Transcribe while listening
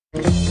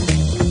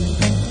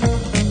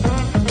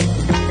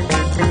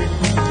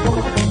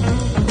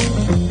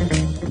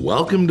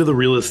Welcome to the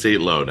Real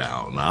Estate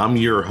Lowdown. I'm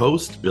your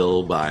host,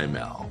 Bill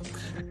Bymel.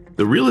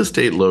 The Real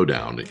Estate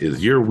Lowdown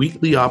is your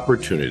weekly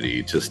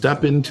opportunity to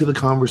step into the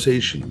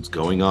conversations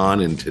going on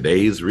in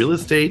today's real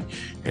estate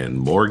and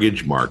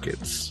mortgage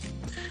markets.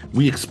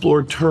 We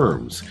explore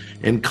terms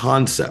and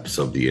concepts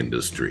of the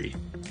industry,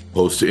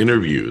 host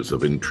interviews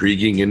of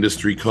intriguing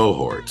industry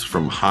cohorts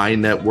from high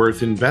net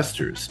worth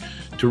investors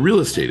to real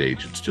estate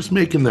agents just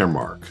making their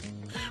mark.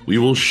 We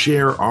will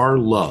share our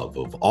love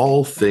of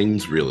all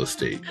things real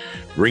estate,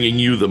 bringing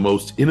you the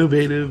most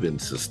innovative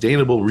and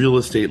sustainable real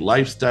estate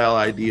lifestyle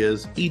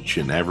ideas each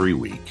and every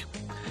week.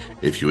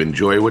 If you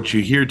enjoy what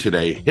you hear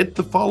today, hit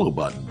the follow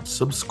button,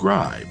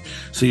 subscribe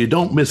so you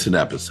don't miss an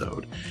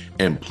episode,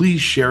 and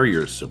please share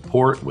your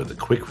support with a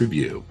quick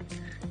review.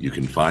 You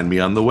can find me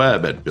on the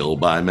web at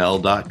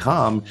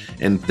billbymel.com,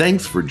 and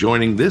thanks for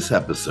joining this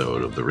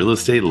episode of the Real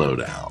Estate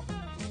Lowdown.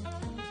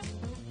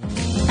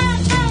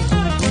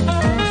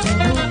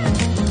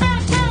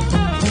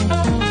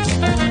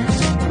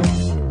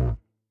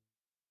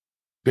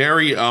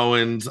 Barry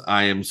Owens,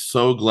 I am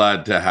so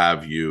glad to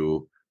have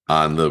you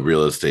on the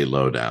Real Estate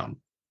Lowdown.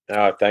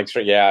 Oh, thanks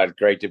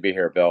great to be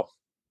here, Bill.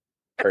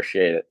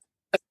 Appreciate it.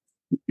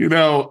 You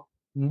know,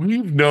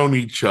 we've known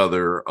each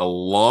other a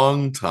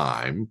long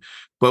time,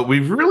 but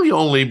we've really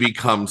only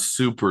become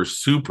super,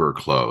 super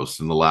close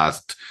in the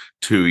last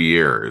 2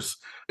 years.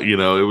 You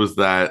know,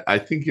 I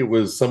think it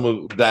was some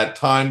of that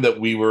time that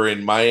we were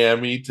in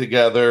Miami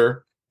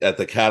together at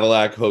the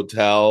Cadillac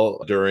Hotel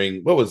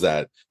during, what was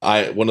that?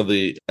 One of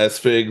the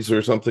SFIGs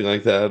or something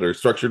like that, or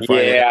structured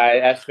finance.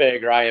 Yeah,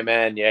 SFIG or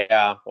IMN.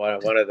 Yeah,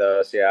 one of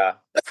those. Yeah,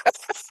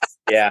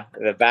 yeah,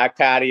 the back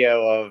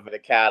patio of the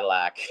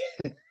Cadillac.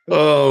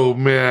 Oh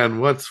man,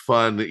 what's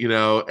fun,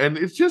 and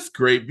it's just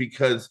great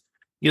because,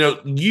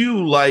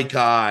 you like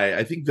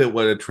I think that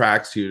what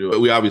attracts you to,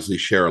 we obviously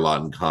share a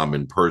lot in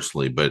common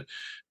personally, but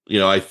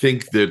I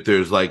think that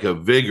there's like a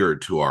vigor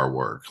to our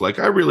work. Like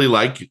I really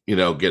like,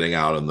 getting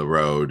out on the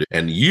road,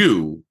 and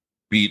you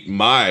beat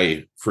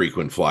my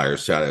frequent flyer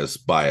status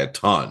by a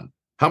ton.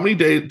 How many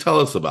days? Tell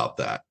us about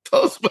that.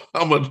 Tell us about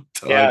how much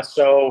time. Yeah.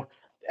 So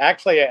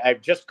actually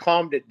I've just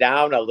calmed it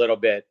down a little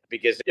bit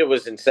because it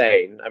was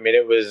insane. I mean,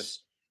 it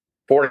was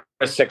 4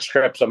 to 6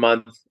 trips a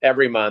month,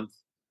 every month.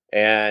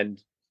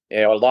 And,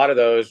 a lot of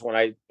those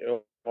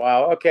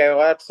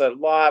that's a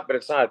lot, but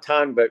it's not a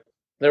ton, but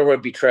there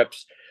would be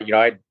trips.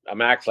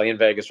 I'm actually in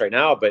Vegas right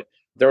now, but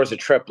there was a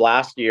trip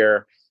last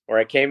year where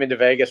I came into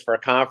Vegas for a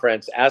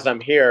conference. As I'm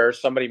here,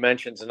 somebody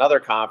mentions another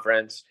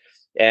conference.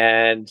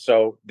 And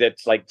so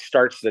that's like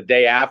starts the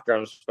day after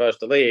I'm supposed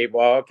to leave.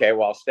 Well, okay,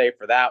 I'll stay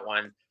for that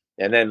one.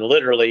 And then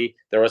literally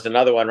there was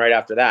another one right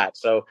after that.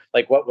 So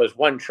like what was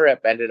one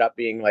trip ended up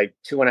being like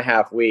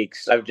 2.5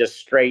 weeks of just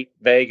straight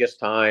Vegas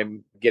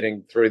time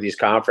getting through these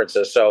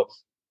conferences. So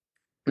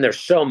there's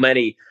so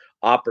many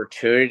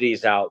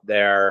opportunities out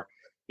there,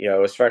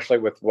 especially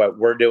with what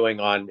we're doing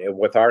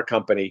with our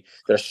company.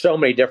 There's so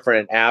many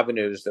different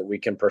avenues that we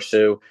can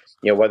pursue,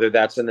 whether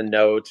that's in the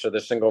notes or the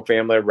single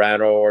family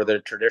rental or the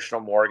traditional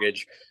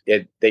mortgage.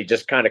 They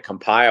just kind of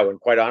compile. And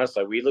quite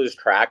honestly, we lose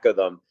track of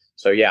them.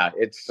 So yeah,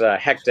 it's a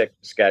hectic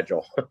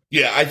schedule.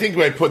 Yeah, I think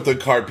I put the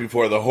cart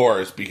before the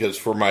horse because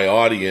for my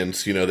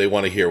audience, they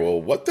want to hear, well,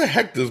 what the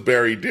heck does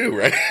Barry do,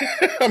 right?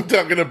 I'm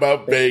talking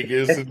about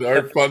Vegas and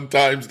our fun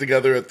times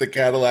together at the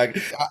Cadillac.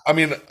 I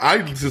mean, I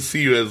just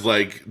see you as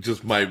like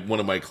just one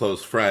of my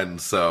close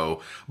friends.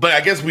 So, but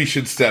I guess we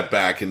should step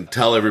back and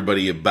tell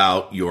everybody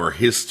about your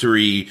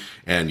history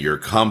and your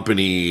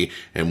company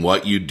and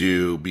what you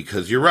do,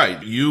 because you're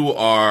right. You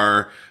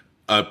are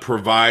a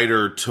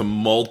provider to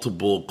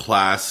multiple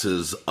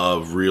classes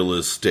of real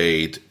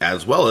estate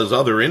as well as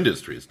other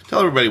industries. Tell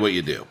everybody what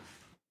you do.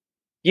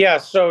 Yeah,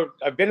 so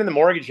I've been in the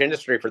mortgage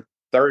industry for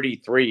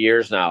 33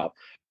 years now.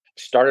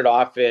 Started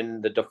off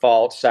in the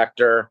default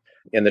sector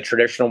in the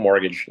traditional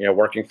mortgage,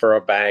 working for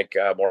a bank,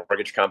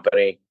 mortgage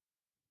company,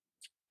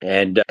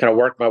 and kind of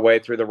worked my way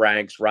through the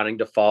ranks, running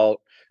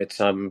default. It's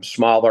some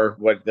smaller,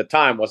 what at the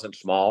time wasn't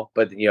small,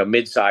 but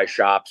mid-sized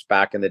shops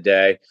back in the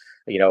day.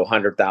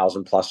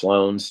 100,000 plus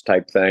loans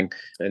type thing.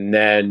 And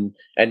then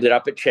ended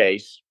up at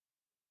Chase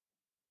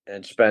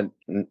and spent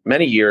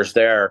many years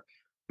there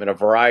in a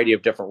variety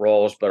of different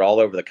roles, but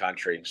all over the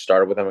country.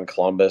 Started with them in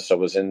Columbus. I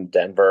was in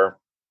Denver.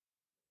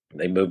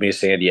 They moved me to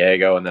San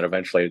Diego and then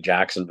eventually to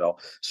Jacksonville.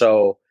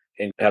 So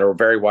had a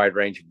very wide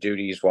range of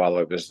duties while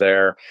I was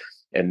there.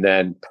 And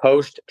then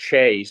post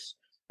Chase,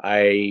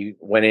 I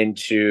went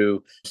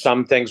into,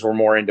 some things were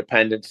more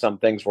independent, some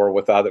things were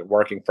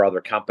working for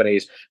other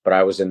companies, but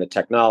I was in the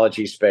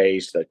technology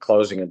space, the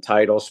closing and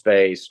title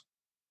space,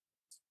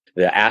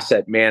 the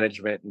asset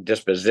management and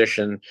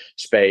disposition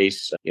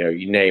space,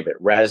 you name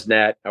it.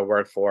 ResNet, I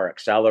worked for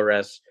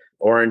Accelerus,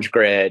 Orange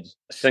Grid,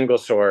 Single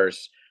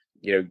Source,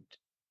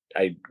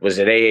 I was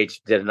at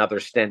did another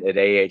stint at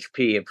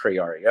AHP and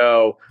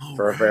pre-REO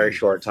for a very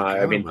short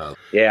time. I mean,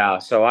 yeah.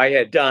 So I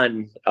had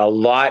done a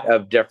lot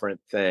of different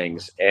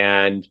things.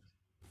 And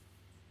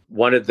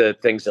one of the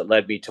things that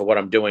led me to what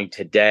I'm doing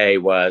today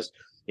was,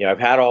 I've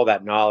had all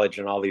that knowledge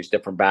and all these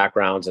different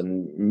backgrounds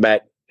and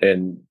met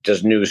and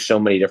just knew so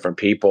many different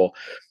people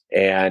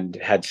and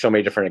had so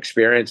many different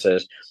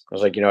experiences. I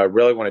was like, I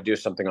really want to do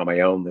something on my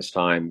own this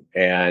time.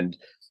 And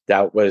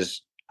that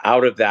was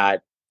out of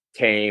that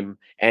came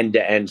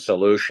end-to-end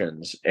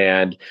solutions.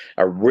 And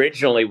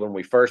originally, when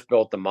we first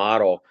built the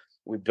model,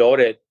 we built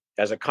it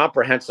as a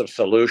comprehensive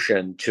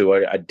solution to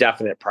a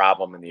definite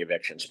problem in the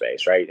eviction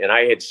space, right? And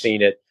I had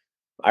seen it.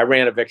 I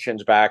ran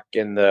evictions back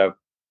in the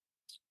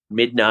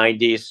mid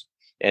 90s.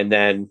 And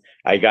then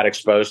I got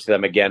exposed to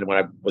them again when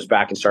I was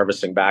back in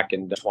servicing back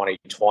in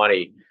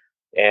 2020.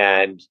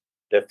 And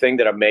the thing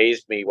that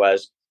amazed me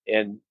was,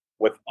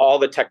 with all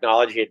the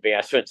technology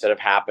advancements that have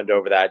happened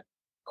over that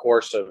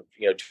course of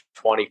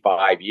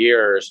 25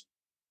 years,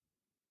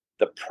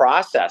 the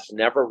process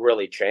never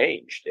really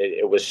changed.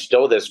 It was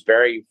still this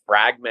very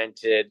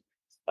fragmented,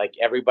 like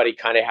everybody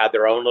kind of had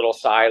their own little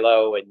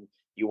silo, and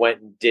you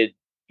went and did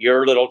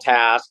your little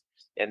task,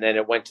 and then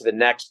it went to the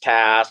next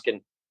task,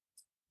 and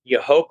you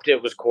hoped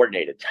it was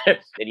coordinated.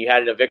 And you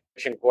had an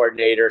eviction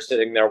coordinator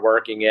sitting there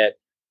working it,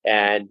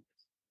 and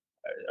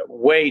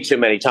way too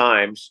many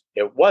times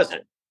it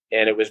wasn't.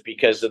 And it was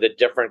because of the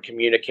different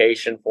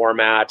communication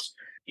formats,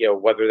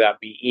 whether that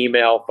be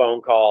email,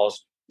 phone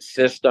calls,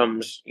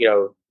 systems,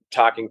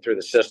 talking through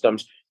the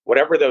systems,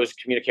 whatever those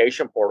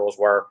communication portals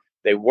were,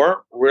 they weren't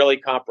really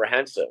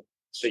comprehensive.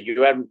 So you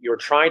were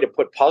trying to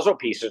put puzzle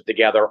pieces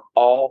together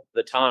all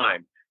the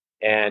time.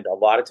 And a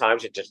lot of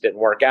times it just didn't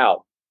work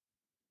out.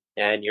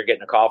 And you're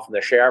getting a call from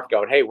the sheriff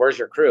going, "Hey, where's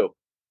your crew?"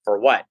 For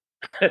what?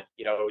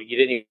 You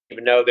didn't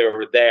even know they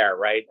were there,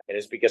 right? And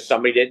it's because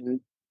somebody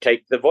didn't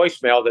take the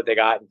voicemail that they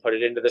got and put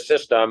it into the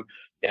system,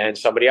 and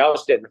somebody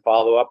else didn't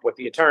follow up with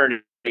the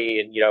attorney.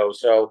 And,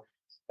 so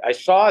I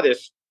saw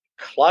this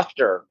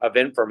cluster of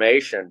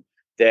information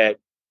that,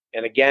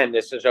 and again,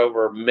 this is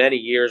over many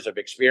years of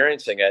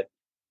experiencing it,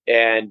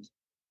 and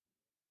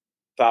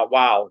thought,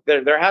 wow,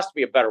 there has to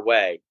be a better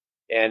way.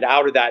 And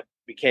out of that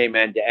became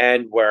end to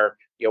end, where,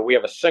 we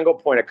have a single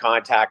point of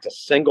contact, a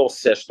single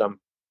system.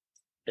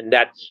 And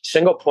that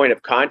single point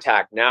of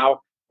contact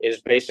now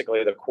is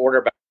basically the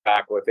quarterback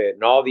with it.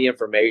 And all the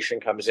information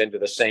comes into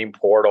the same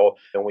portal,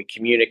 and we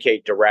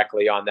communicate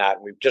directly on that.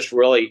 And we've just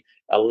really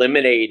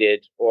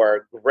eliminated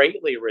or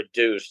greatly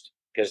reduced,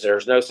 because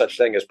there's no such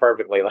thing as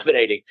perfectly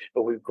eliminating,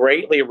 but we've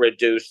greatly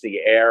reduced the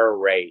error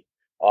rate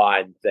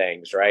on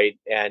things, right?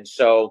 And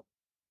so,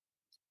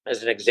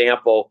 as an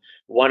example,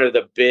 one of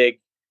the big,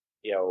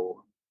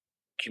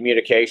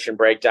 communication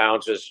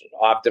breakdowns is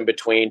often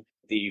between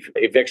the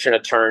eviction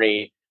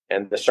attorney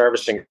and the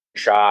servicing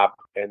shop,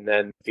 and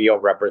then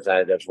field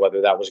representatives,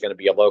 whether that was going to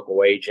be a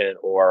local agent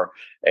or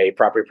a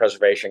property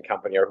preservation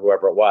company or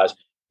whoever it was.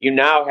 You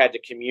now had to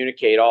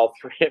communicate all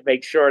three,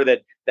 make sure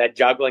that that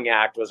juggling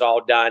act was all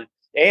done.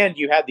 And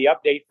you had the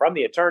update from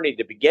the attorney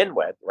to begin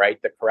with,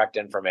 right? The correct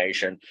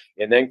information,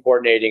 and then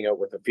coordinating it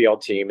with the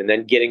field team, and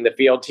then getting the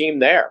field team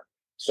there.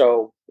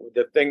 So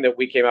the thing that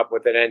we came up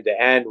with at end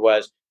to end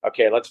was,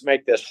 okay, let's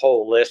make this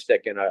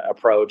holistic in a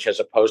approach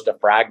as opposed to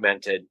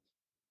fragmented,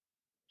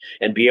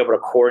 and be able to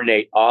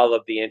coordinate all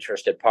of the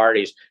interested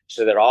parties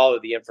so that all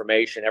of the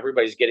information,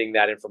 everybody's getting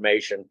that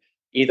information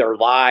either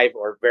live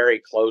or very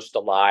close to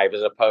live,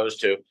 as opposed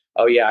to,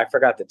 oh yeah, I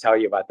forgot to tell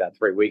you about that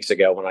 3 weeks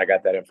ago when I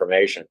got that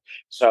information.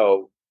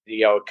 So,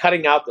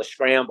 cutting out the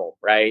scramble,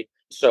 right?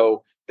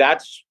 So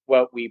that's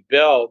what we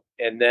built.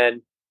 And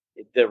then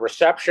the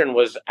reception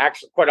was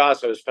actually, quite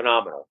honestly, it was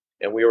phenomenal.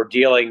 And we were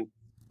dealing,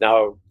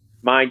 now,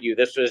 mind you,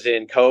 this was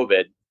in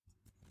COVID.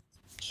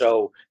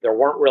 So there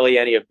weren't really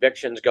any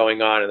evictions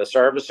going on in the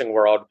servicing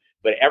world,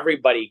 but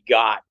everybody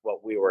got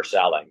what we were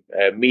selling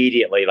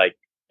immediately. Like,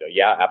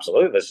 yeah,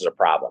 absolutely, this is a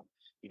problem.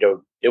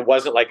 It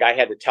wasn't like I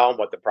had to tell them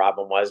what the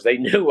problem was. They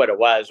knew what it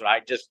was, and I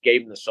just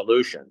gave them the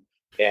solution,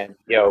 and,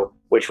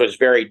 which was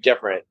very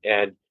different.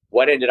 And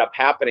what ended up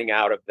happening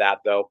out of that,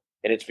 though,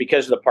 and it's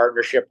because of the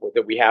partnership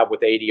that we have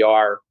with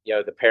ADR,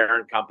 the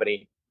parent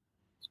company,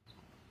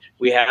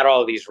 we had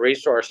all of these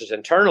resources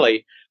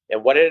internally.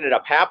 And what ended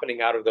up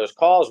happening out of those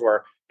calls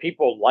were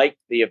people liked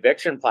the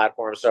eviction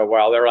platform so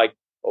well. They're like,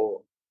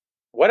 "Oh,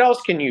 what else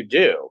can you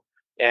do?"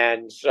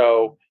 And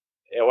so,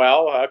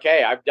 well,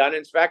 okay, I've done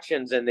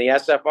inspections in the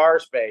SFR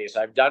space.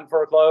 I've done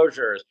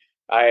foreclosures.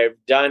 I've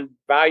done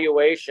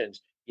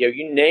valuations,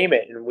 you name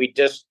it. And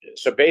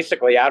so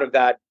basically out of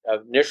that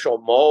initial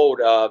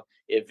mode of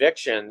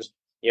evictions,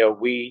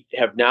 we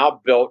have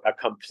now built a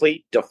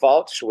complete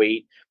default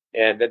suite.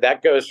 And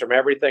that goes from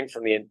everything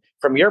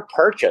from your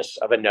purchase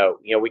of a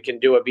note. We can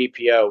do a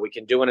BPO, we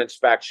can do an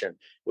inspection,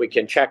 we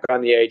can check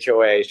on the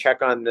HOAs,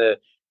 check on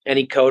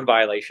any code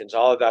violations,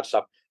 all of that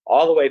stuff,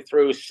 all the way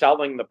through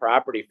selling the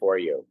property for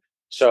you.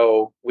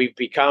 So we've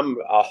become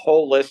a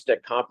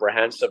holistic,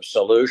 comprehensive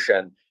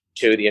solution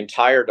to the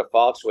entire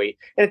default suite.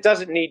 And it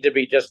doesn't need to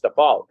be just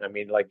default. I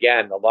mean,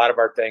 again, a lot of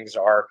our things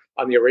are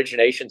on the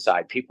origination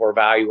side. People are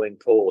valuing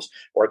pools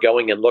or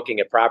going and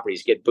looking at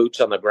properties, get boots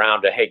on the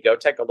ground to, hey, go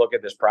take a look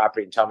at this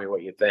property and tell me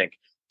what you think.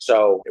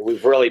 So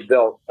we've really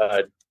built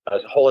a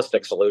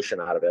holistic solution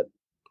out of it.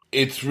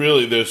 It's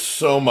really, there's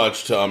so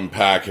much to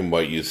unpack in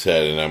what you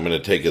said, and I'm going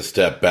to take a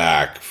step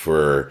back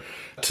for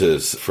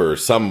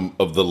some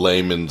of the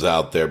layman's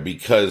out there,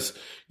 because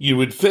you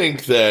would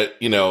think that,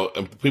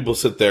 people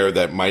sit there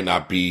that might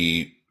not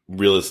be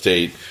real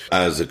estate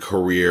as a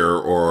career,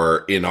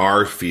 or in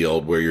our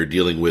field where you're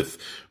dealing with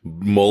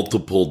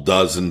multiple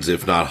dozens,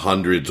 if not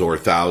hundreds or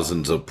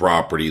thousands of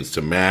properties to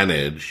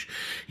manage.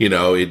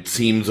 It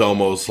seems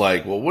almost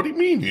like, well, what do you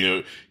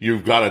mean?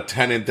 You've got a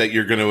tenant that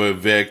you're going to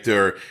evict,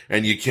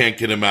 and you can't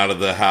get him out of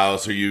the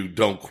house, or you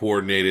don't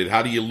coordinate it.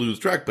 How do you lose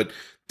track? But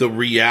the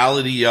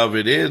reality of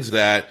it is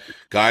that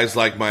guys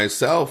like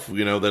myself,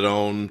 that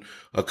own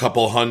a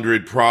couple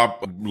hundred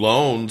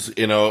loans,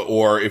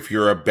 or if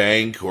you're a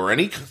bank or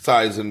any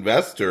size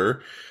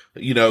investor,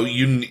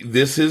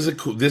 this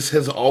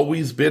has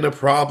always been a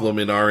problem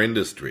in our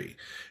industry.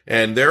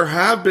 And there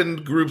have been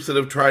groups that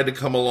have tried to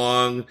come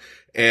along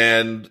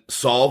and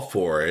solve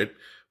for it.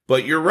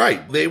 But you're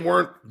right. A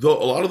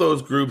lot of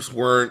those groups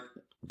weren't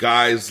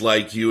guys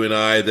like you and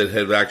I that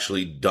have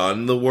actually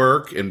done the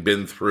work and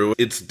been through it.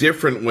 It's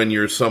different when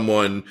you're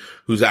someone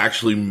who's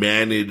actually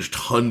managed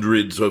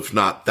hundreds, if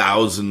not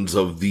thousands,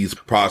 of these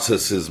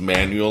processes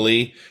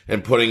manually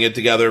and putting it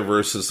together,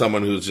 versus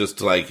someone who's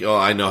just like, oh,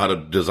 I know how to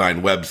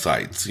design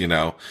websites,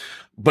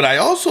 But I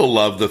also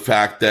love the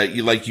fact that,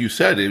 like you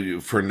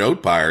said, for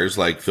note buyers,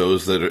 like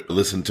those that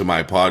listen to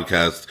my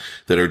podcast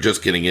that are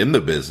just getting in the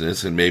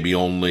business and maybe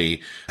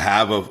only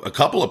have a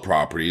couple of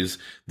properties,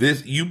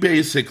 you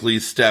basically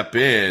step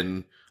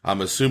in,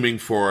 I'm assuming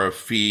for a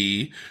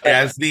fee,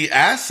 as the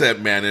asset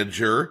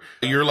manager.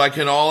 You're like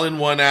an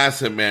all-in-one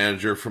asset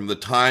manager from the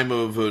time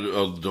of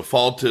a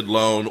defaulted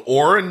loan,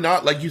 or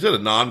not, like you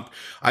said,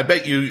 I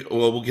bet you,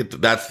 well, we'll get to,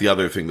 that's the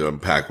other thing to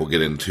unpack we'll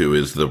get into,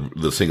 is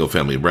the single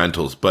family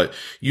rentals. But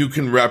you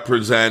can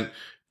represent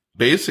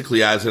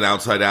basically as an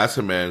outside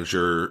asset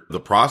manager the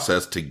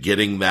process to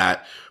getting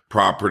that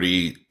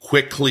property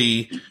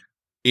quickly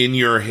in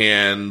your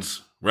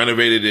hands,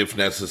 renovated if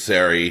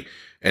necessary,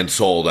 and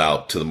sold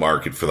out to the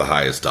market for the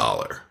highest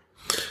dollar.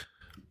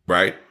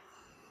 Right?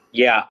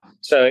 Yeah.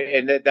 So,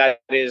 and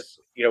that is,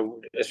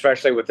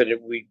 especially with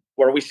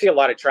where we see a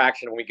lot of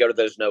traction when we go to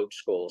those note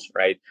schools,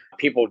 right?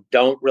 People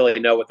don't really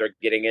know what they're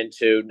getting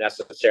into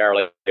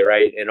necessarily,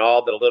 right? And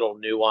all the little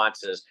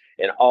nuances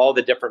and all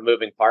the different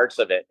moving parts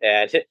of it.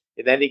 And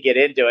then they get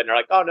into it and they're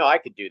like, oh no, I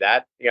could do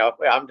that.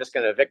 I'm just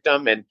going to evict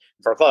them and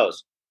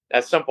foreclose.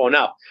 That's simple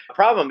enough. The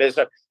problem is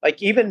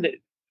like, even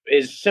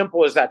as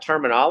simple as that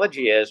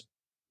terminology is,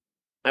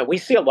 and we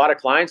see a lot of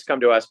clients come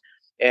to us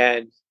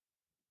and,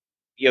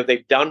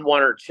 they've done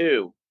one or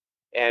two,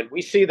 and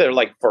we see their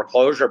like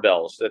foreclosure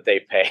bills that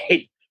they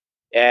paid,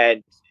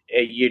 and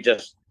you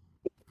just,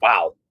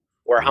 wow,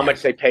 or how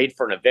much they paid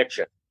for an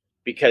eviction,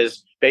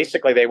 because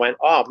basically they went,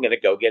 oh, I'm going to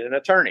go get an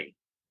attorney.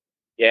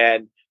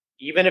 And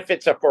even if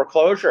it's a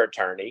foreclosure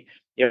attorney,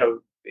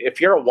 if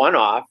you're a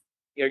one-off,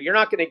 you're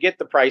not going to get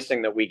the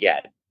pricing that we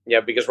get,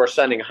 because we're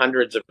sending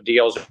hundreds of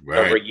deals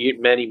over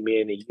many,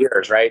 many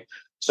years, right?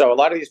 So a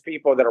lot of these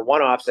people that are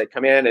one-offs, they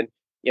come in and,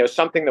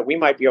 something that we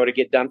might be able to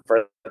get done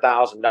for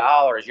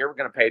 $1,000, you're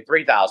going to pay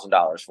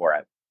 $3,000 for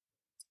it.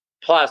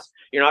 Plus,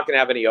 you're not going to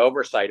have any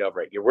oversight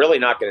over it. You're really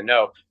not going to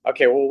know,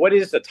 okay, well, what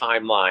is the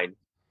timeline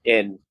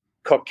in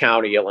Cook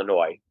County,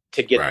 Illinois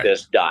to get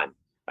this done?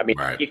 I mean,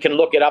 you can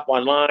look it up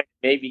online,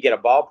 maybe get a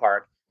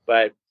ballpark,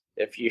 but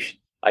if you,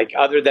 like,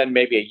 other than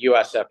maybe a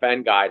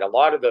USFN guide, a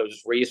lot of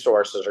those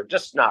resources are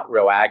just not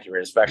real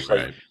accurate,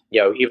 especially,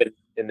 even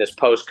in this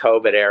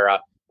post-COVID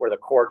era where the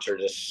courts are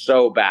just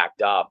so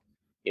backed up.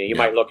 You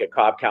might look at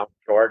Cobb County,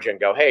 Georgia and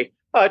go, hey,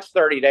 it's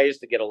 30 days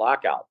to get a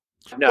lockout.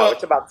 No,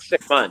 it's about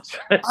 6 months.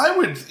 I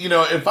would,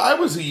 if I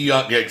was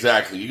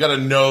exactly, you got to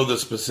know the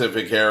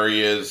specific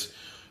areas.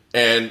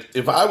 And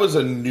if I was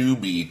a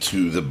newbie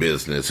to the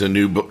business, a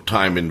new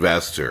time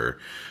investor,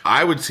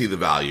 I would see the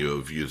value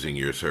of using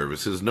your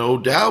services, no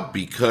doubt,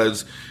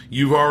 because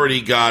you've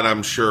already got,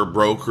 I'm sure,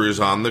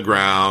 brokers on the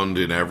ground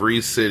in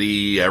every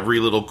city, every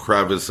little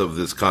crevice of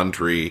this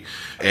country.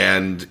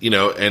 And,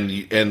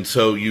 and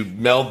so you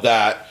meld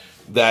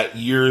that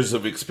years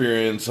of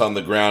experience on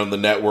the ground, the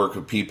network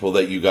of people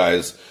that you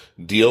guys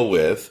deal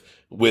with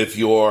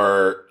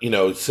your,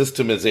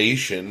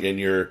 systemization and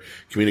your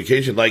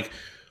communication. Like,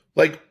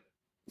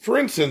 for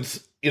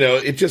instance,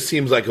 it just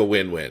seems like a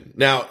win-win.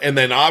 Now, and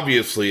then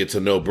obviously it's a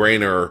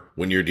no-brainer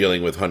when you're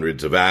dealing with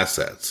hundreds of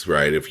assets,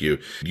 right? If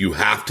you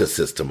have to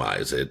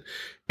systemize it.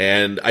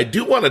 And I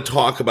do want to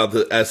talk about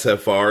the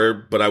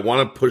SFR, but I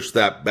want to push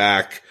that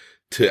back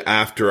to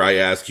after I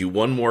ask you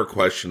one more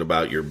question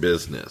about your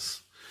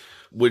business,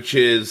 which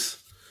is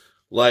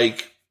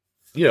like,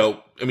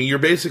 you're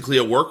basically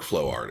a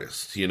workflow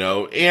artist,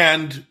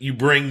 and you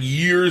bring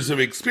years of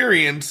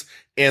experience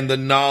and the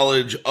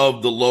knowledge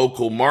of the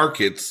local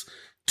markets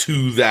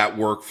to that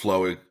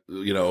workflow,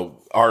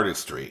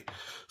 artistry.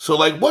 So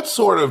like, what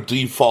sort of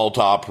default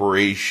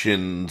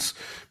operations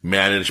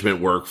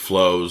management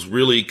workflows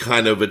really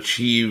kind of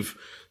achieve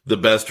the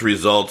best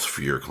results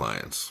for your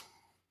clients?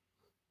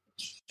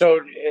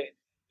 So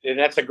And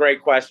that's a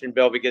great question,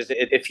 Bill, because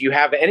if you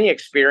have any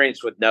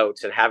experience with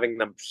notes and having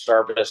them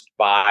serviced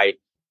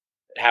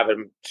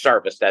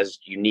as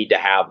you need to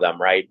have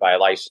them, right, by a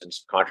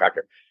licensed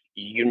contractor,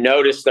 you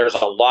notice there's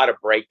a lot of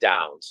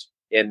breakdowns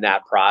in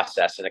that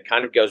process. And it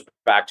kind of goes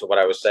back to what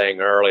I was saying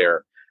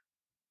earlier.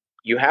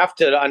 You have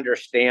to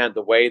understand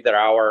the way that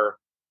our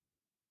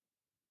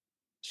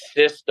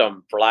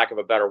system, for lack of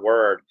a better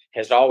word,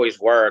 has always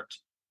worked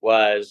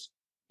was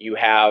you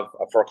have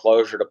a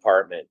foreclosure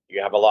department,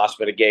 you have a loss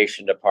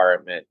mitigation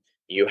department,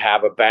 you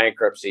have a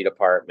bankruptcy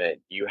department,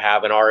 you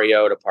have an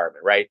REO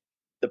department, right?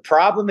 The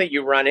problem that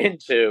you run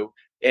into,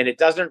 and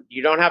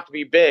you don't have to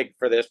be big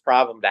for this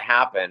problem to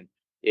happen,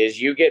 is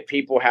you get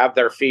people have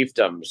their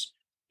fiefdoms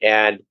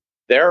and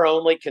their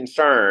only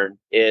concern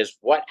is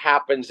what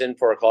happens in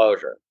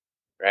foreclosure,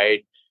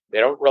 right? They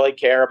don't really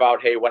care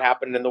about, hey, what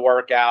happened in the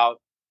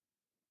workout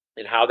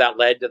and how that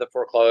led to the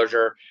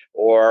foreclosure,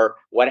 or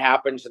what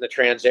happens in the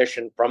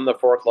transition from the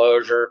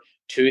foreclosure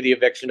to the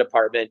eviction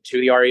department,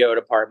 to the REO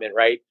department,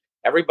 right?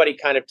 Everybody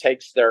kind of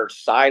takes their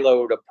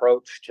siloed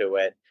approach to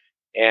it.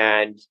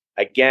 And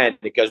again,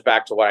 it goes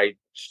back to what I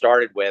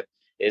started with,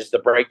 is the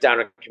breakdown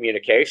of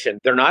communication.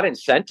 They're not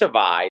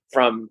incentivized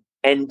from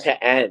end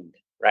to end,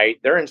 right?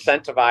 They're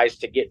incentivized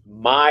to get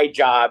my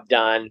job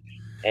done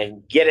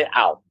and get it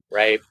out,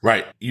 right?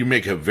 Right. You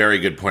make a very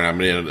good point. I'm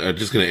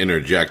just going to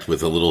interject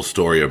with a little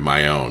story of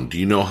my own. Do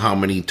you know how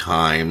many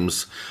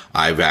times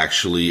I've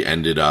actually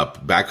ended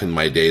up, back in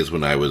my days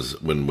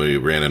when we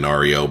ran an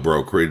REO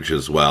brokerage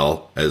as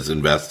well as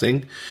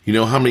investing, you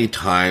know how many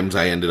times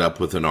I ended up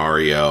with an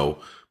REO,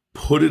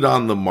 put it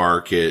on the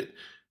market,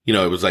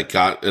 it was like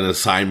got an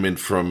assignment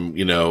from,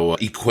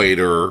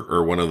 Equator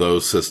or one of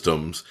those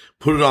systems,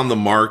 put it on the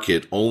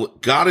market,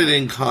 got it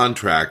in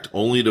contract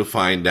only to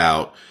find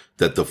out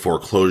that the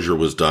foreclosure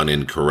was done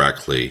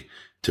incorrectly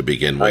to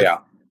begin with. Yeah.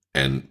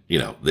 And,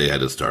 they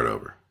had to start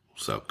over.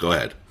 So go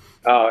ahead.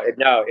 Oh,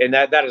 no. And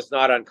that is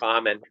not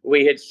uncommon.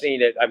 We had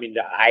seen it. I mean,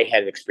 I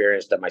had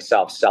experienced it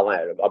myself,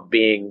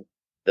 being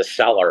the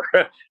seller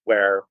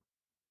where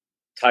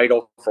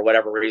title, for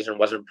whatever reason,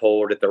 wasn't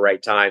pulled at the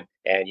right time.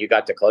 And you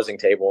got to closing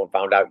table and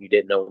found out you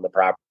didn't own the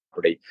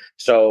property.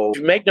 So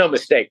make no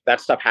mistake,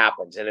 that stuff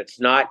happens and it's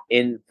not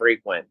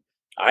infrequent.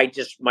 I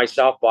just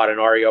myself bought an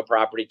REO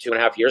property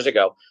 2.5 years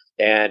ago.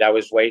 And I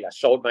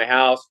sold my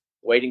house,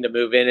 waiting to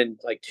move in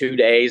like 2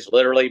 days,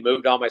 literally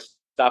moved all my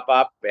stuff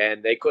up,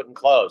 and they couldn't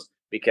close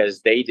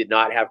because they did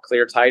not have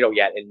clear title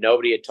yet. And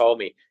nobody had told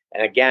me.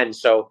 And again,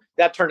 so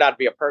that turned out to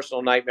be a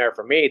personal nightmare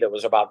for me. That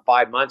was about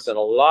 5 months and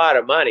a lot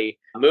of money,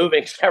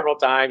 moving several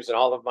times and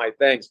all of my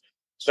things.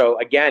 So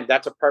again,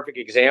 that's a perfect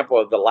example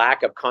of the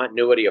lack of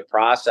continuity of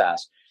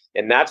process.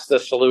 And that's the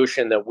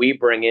solution that we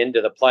bring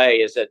into the play,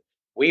 is that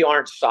we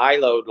aren't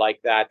siloed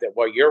like that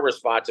your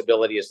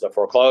responsibility is the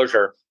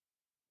foreclosure.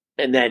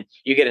 And then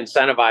you get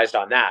incentivized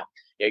on that.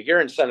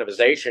 Your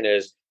incentivization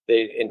is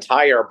the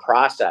entire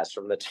process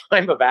from the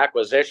time of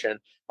acquisition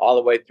all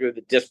the way through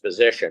the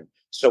disposition.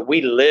 So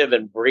we live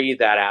and breathe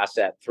that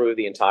asset through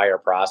the entire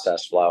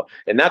process flow.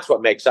 And that's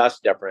what makes us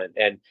different.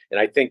 And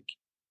I think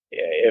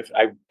if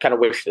I kind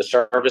of wish the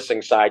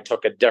servicing side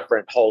took a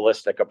different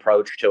holistic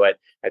approach to it,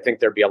 I think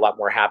there'd be a lot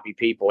more happy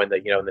people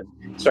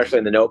especially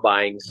in the note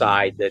buying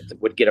side, that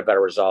would get a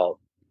better result.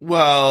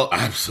 Well,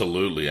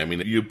 absolutely. I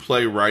mean, you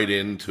play right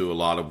into a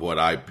lot of what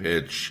I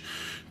pitch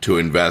to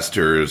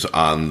investors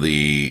on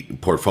the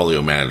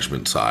portfolio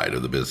management side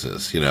of the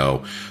business.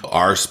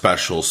 Our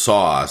special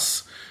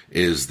sauce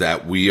is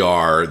that we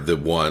are the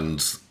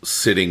ones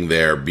sitting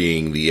there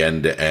being the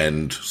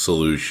end-to-end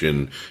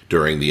solution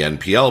during the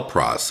NPL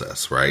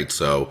process, right?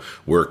 So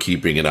we're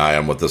keeping an eye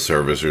on what the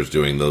servicer's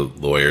doing, the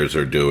lawyers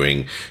are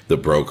doing, the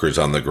brokers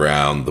on the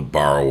ground, the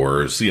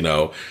borrowers,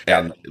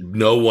 and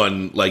no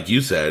one, like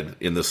you said,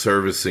 in the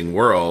servicing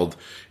world,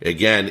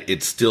 again,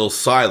 it's still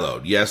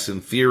siloed. Yes,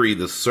 in theory,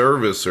 the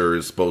servicer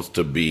is supposed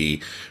to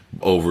be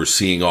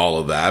overseeing all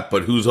of that,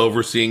 but who's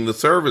overseeing the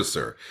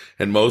servicer?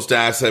 And most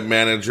asset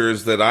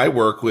managers that I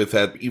work with,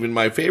 even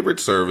my favorite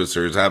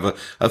servicers, have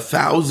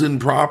 1,000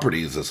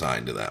 properties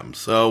assigned to them.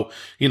 So,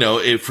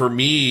 for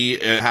me,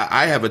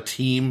 I have a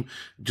team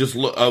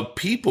of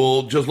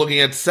people just looking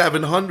at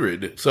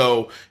 700.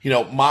 So,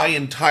 my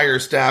entire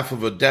staff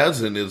of a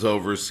dozen is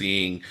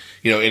overseeing,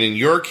 and in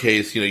your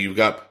case, you've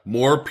got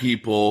more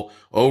people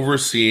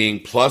overseeing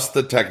plus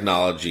the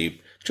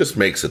technology. Just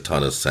makes a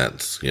ton of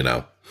sense,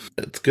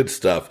 It's good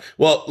stuff.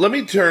 Well, let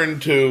me turn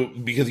to,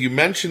 because you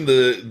mentioned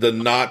the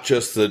not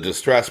just the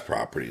distressed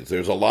properties.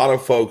 There's a lot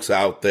of folks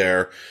out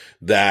there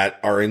that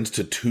are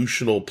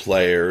institutional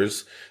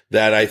players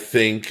that I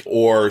think,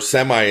 or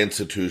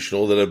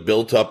semi-institutional, that have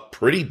built up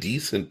pretty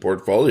decent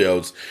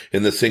portfolios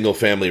in the single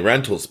family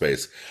rental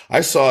space.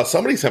 I saw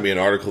somebody sent me an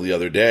article the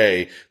other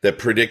day that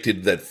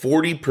predicted that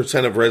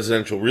 40% of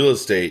residential real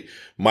estate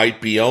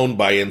might be owned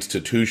by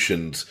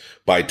institutions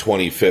by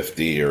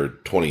 2050 or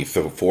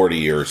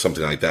 2040 or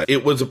something like that.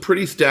 It was a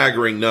pretty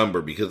staggering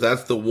number, because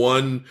that's the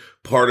one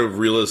part of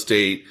real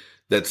estate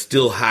that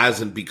still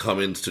hasn't become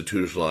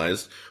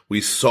institutionalized. We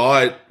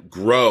saw it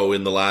grow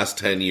in the last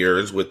 10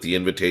 years with the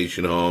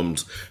Invitation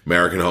Homes,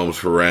 American Homes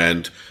for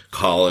Rent,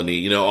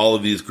 Colony, all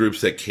of these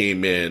groups that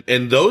came in.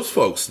 And those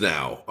folks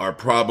now are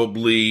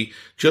probably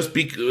just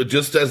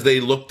as they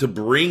look to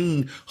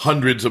bring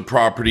hundreds of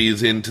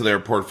properties into their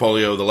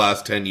portfolio the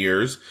last 10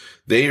 years,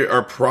 they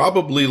are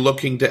probably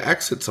looking to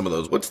exit some of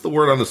those. What's the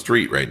word on the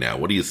street right now?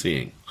 What are you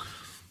seeing?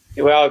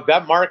 Well,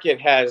 that market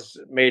has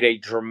made a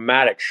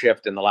dramatic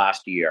shift in the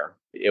last year.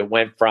 It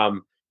went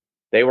from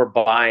they were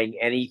buying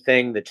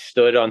anything that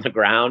stood on the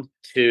ground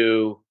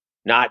to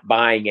not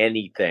buying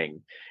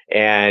anything.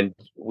 And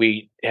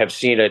we have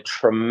seen a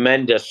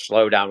tremendous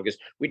slowdown because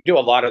we do a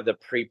lot of the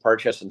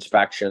pre-purchase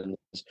inspections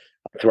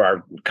through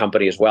our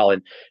company as well.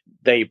 And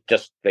they've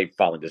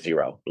fallen to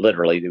zero.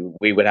 Literally,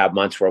 we would have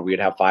months where we would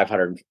have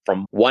 500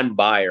 from one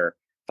buyer,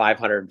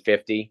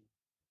 550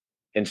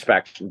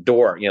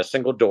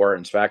 single door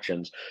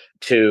inspections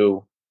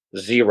to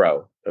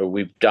zero.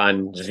 We've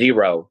done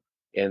zero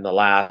in the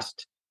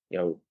last,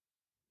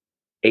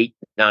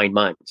 8-9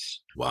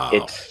 months. Wow.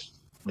 It's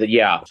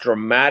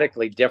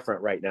dramatically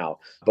different right now.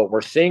 But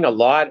we're seeing a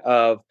lot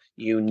of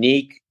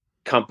unique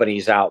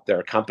companies out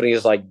there,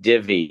 companies like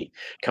Divvy,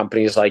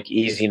 companies like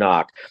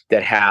EasyKnock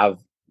that have,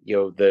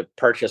 the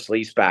purchase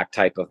leaseback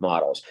type of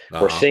models.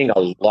 We're seeing a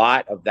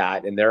lot of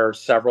that. And there are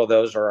several of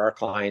those are our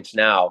clients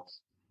now.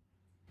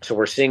 So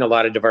we're seeing a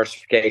lot of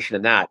diversification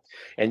in that.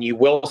 And you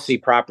will see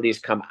properties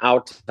come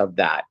out of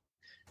that.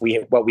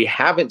 What we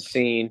haven't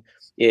seen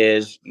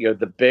is,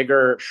 the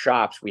bigger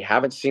shops, we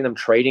haven't seen them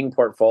trading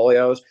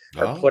portfolios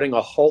or putting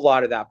a whole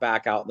lot of that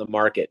back out in the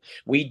market.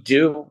 We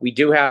do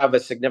have a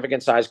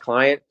significant size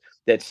client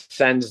that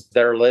sends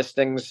their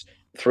listings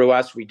through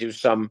us. We do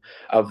some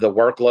of the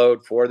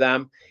workload for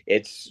them.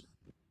 It's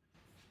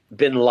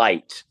been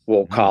light,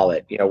 we'll call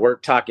it. We're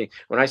talking,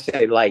 when I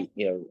say light,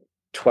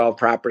 12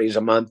 properties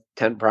a month,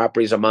 10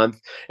 properties a month.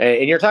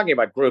 And you're talking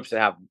about groups that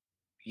have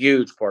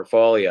huge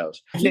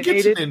portfolios. Do you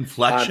think it's an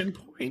inflection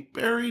point,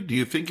 Barry? Do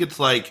you think it's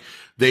like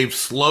they've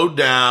slowed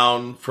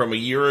down from a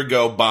year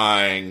ago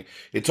buying?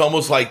 It's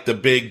almost like the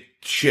big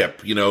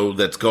ship,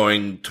 that's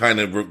going kind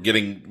of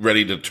getting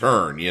ready to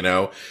turn,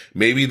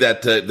 maybe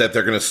that they're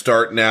going to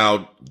start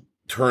now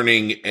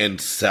turning and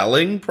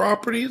selling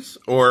properties,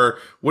 or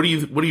what do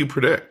you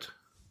predict?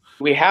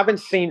 We haven't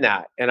seen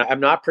that. And I'm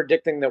not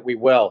predicting that we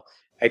will.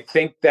 I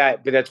think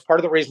that's part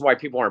of the reason why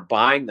people aren't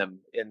buying them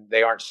and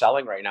they aren't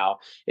selling right now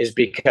is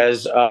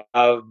because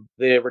of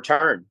the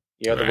return.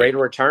 The rate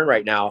of return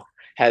right now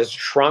has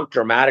shrunk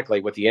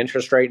dramatically with the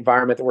interest rate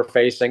environment that we're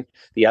facing,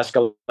 the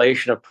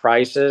escalation of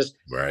prices.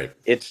 Right.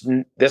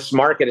 This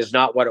market is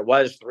not what it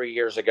was 3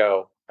 years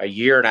ago, a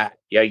year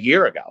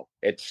ago.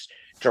 It's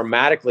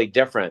dramatically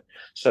different.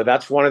 So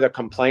that's one of the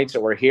complaints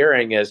that we're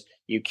hearing is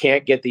you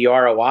can't get the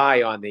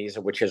ROI on these,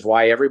 which is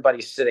why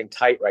everybody's sitting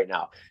tight right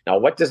now. Now,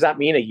 what does that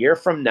mean a year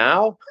from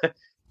now?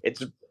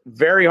 It's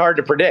very hard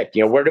to predict.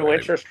 Where do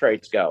interest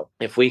rates go?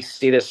 If we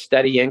see this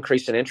steady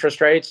increase in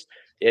interest rates,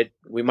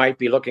 we might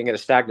be looking at a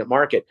stagnant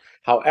market.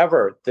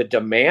 However, the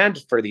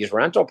demand for these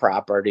rental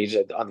properties,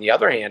 on the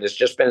other hand, has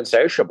just been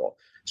insatiable.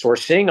 So we're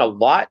seeing a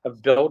lot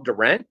of build to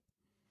rent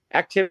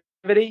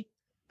activity,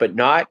 but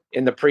not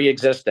in the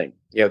pre-existing.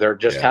 There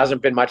just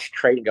hasn't been much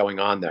trading going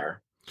on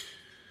there.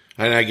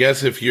 And I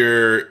guess if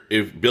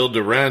build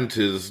to rent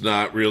is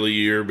not really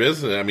your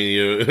business, I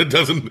mean,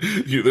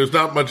 there's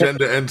not much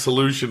end-to-end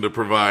solution to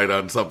provide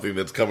on something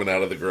that's coming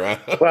out of the ground.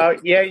 Well,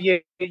 yeah,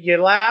 you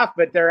laugh,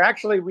 but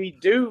we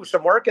do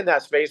some work in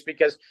that space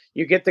because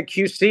you get the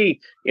QC,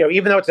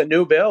 even though it's a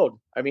new build,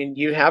 I mean,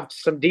 you have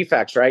some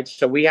defects, right?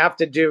 So we have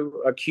to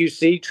do a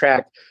QC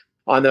track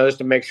on those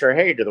to make sure,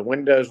 hey, do the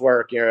windows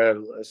work?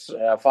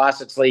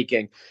 Faucets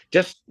leaking?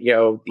 Just,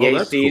 the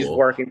AC is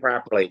working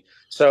properly.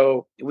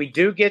 So we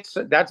do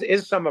that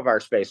is some of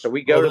our space. So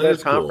we go to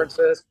those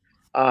conferences.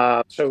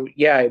 Cool.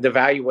 The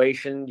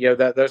valuation,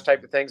 those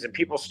type of things, and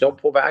people still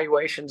pull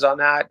valuations on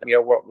that.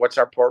 What's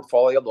our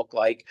portfolio look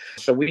like?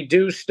 So we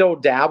do still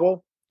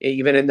dabble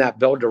even in that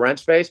build to rent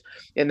space.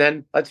 And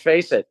then let's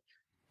face it,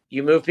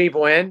 you move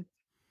people in.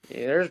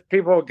 There's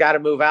people who got to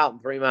move out in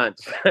 3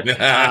 months. That's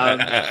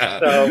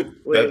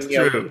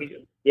true.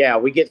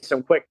 We get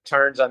some quick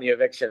turns on the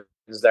evictions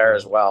there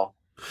as well.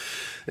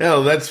 Yeah,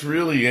 that's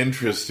really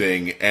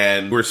interesting.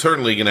 And we're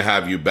certainly going to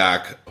have you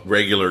back,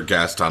 regular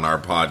guest on our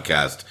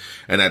podcast.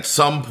 And at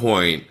some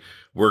point,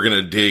 we're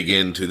going to dig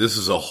into, this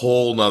is a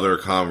whole nother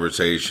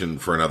conversation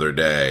for another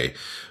day,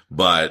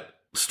 but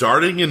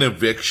starting an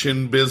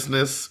eviction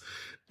business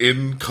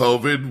in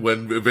COVID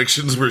when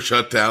evictions were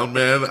shut down,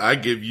 man, I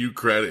give you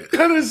credit. I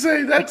gotta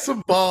say, that's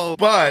some ball.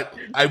 But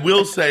I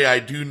will say I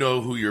do know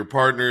who your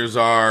partners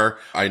are.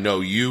 I know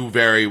you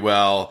very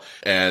well.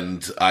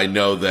 And I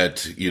know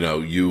that,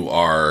 you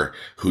are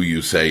who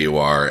you say you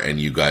are, and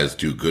you guys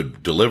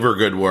deliver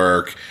good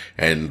work,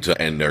 and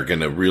they're going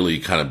to really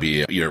kind of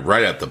be,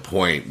 right at the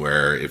point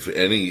where if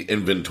any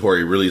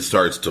inventory really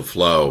starts to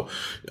flow,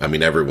 I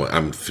mean,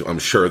 I'm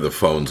sure the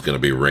phone's going to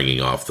be ringing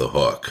off the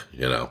hook,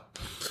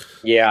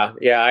 Yeah,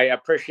 I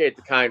appreciate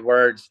the kind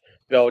words.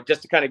 Bill,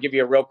 just to kind of give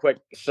you a real quick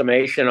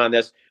summation on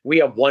this, we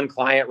have one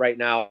client right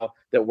now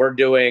that we're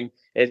doing.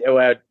 It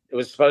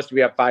was supposed to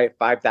be at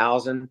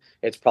 5,000.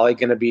 It's probably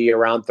going to be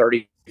around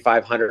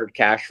 3,500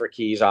 cash for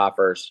keys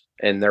offers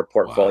in their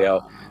portfolio.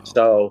 Wow.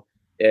 So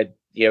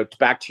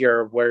back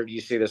to where do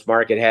you see this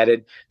market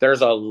headed?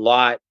 There's a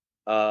lot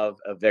of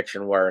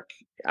eviction work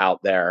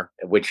out there,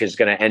 which is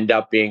going to end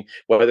up being,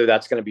 whether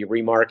that's going to be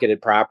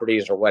remarketed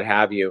properties or what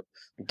have you.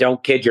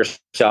 Don't kid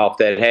yourself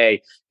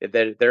that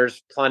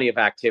there's plenty of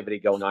activity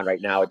going on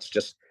right now. It's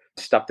just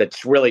stuff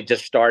that's really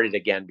just started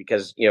again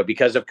because of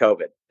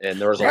COVID,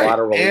 and there was a lot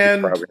of relief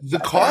programs. The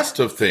cost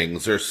of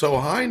things are so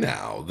high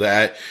now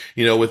that,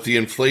 with the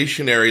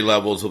inflationary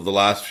levels of the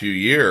last few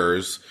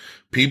years,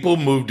 people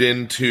moved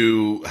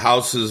into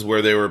houses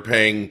where they were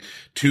paying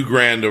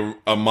 $2,000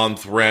 a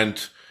month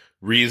rent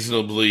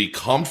reasonably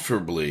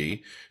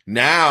comfortably.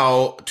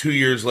 Now, 2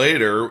 years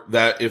later,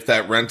 that if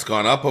that rent's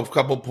gone up a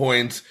couple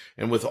points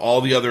and with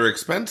all the other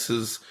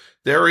expenses,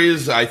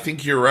 I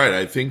think you're right.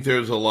 I think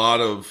there's a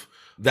lot of,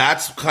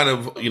 that's kind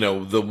of,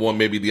 the one,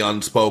 maybe the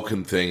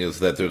unspoken thing is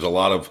that there's a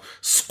lot of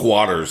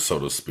squatters, so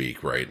to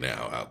speak, right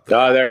now out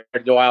there.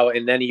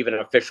 And then even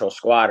official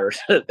squatters.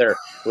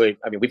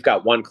 We've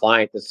got one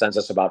client that sends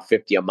us about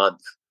 50 a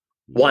month.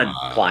 One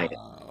client.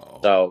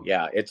 So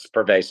yeah, it's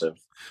pervasive.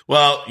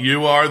 Well,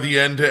 you are the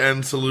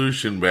end-to-end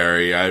solution,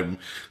 Barry. I'm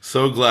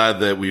so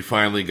glad that we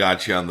finally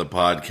got you on the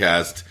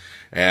podcast.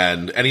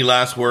 And any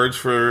last words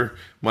for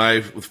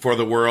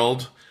the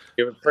world?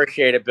 I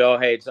appreciate it, Bill.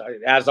 Hey,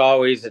 as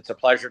always, it's a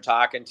pleasure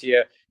talking to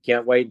you.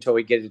 Can't wait until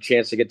we get a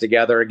chance to get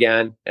together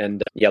again.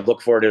 And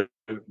look forward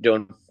to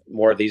doing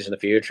more of these in the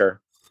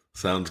future.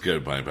 Sounds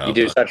good, my pal. You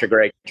do such a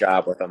great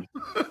job with them.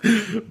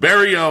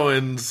 Barry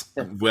Owens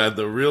with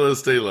the Real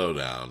Estate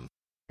Lowdown.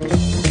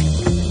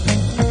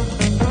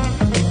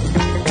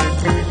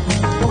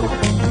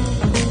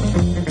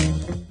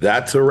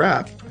 That's a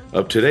wrap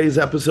of today's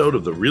episode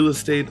of the Real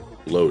Estate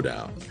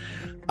Lowdown.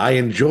 I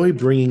enjoy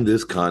bringing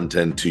this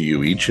content to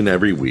you each and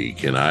every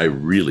week, and I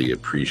really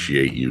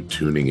appreciate you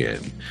tuning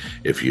in.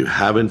 If you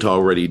haven't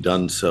already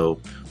done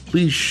so,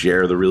 please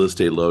share the Real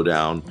Estate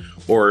Lowdown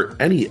or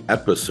any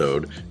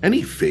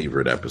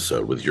favorite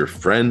episode with your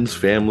friends,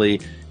 family,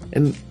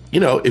 and,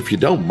 if you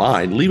don't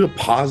mind, leave a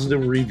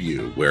positive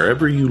review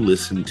wherever you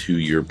listen to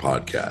your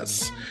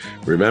podcasts.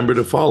 Remember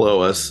to follow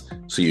us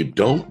so you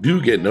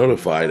do get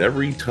notified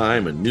every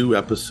time a new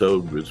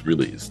episode is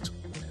released.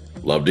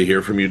 Love to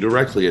hear from you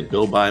directly at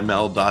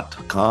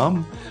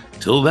billbymel.com.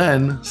 Till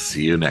then,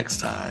 see you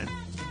next time.